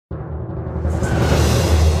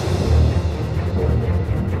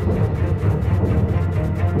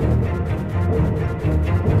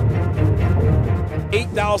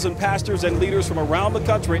8,000 pastors and leaders from around the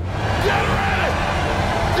country. Get ready!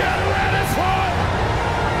 Get ready for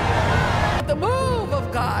it! The move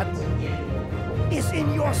of God is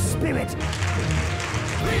in your spirit.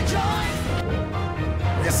 Rejoice!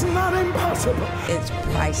 It's not impossible. It's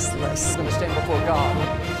priceless. I'm going to stand before God.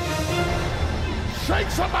 Shake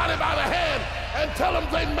somebody by the hand and tell them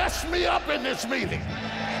they messed me up in this meeting.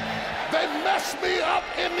 They messed me up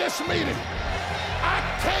in this meeting. I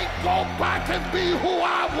can't go back and be who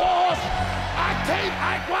I was. I can't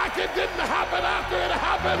act like it didn't happen after it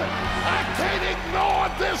happened. I can't ignore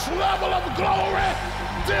this level of glory.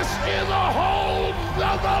 This is a whole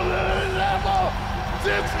nother level.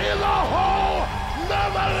 This is a whole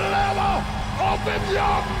nother level. Open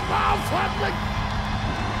your mouth at me.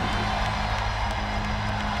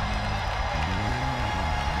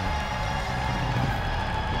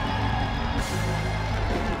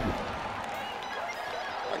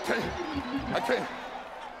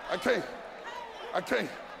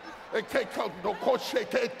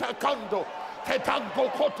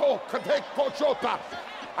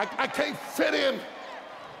 I can't fit in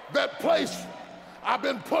that place I've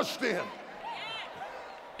been pushed in.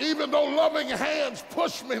 Even though loving hands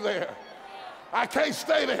pushed me there, I can't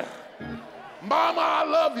stay there. Mama, I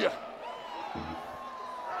love you.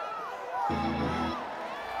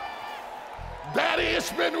 Daddy,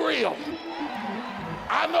 it's been real.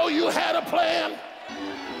 I know you had a plan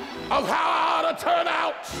of how I ought to turn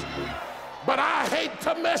out, but I hate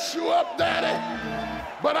to mess you up, Daddy.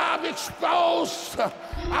 But I've been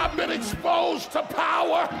exposed to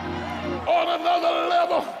power on another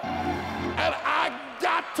level, and I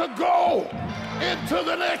got to go into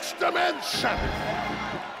the next dimension.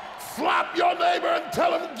 Flap your neighbor and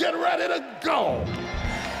tell him, get ready to go.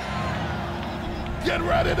 Get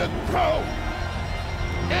ready to go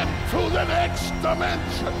into the next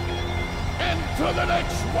dimension, into the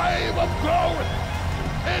next wave of glory,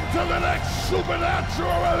 into the next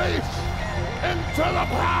supernatural release, into the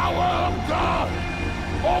power of God.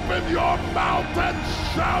 Open your mouth and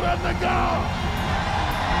shout unto God.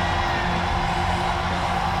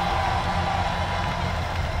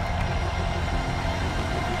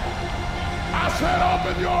 I said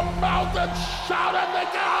open your mouth and shout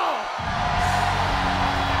unto God.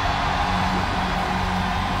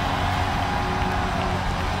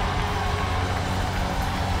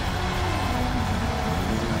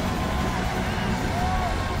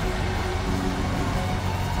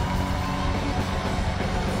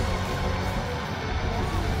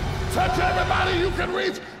 Touch everybody you can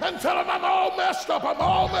reach and tell them I'm all messed up. I'm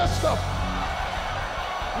all messed up.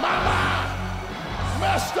 Mama,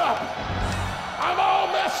 messed up. I'm all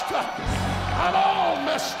messed up. I'm all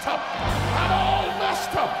messed up. I'm all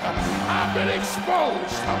messed up. I've been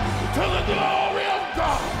exposed to the glory of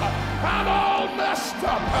God. I'm all messed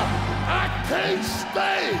up. I can't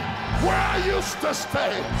stay where I used to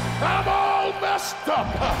stay. I'm all messed up.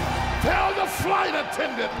 Tell the flight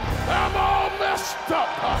attendant, I'm all messed up.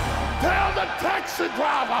 Tell the taxi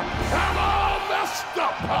driver, I'm all messed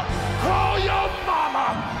up. Call your mom.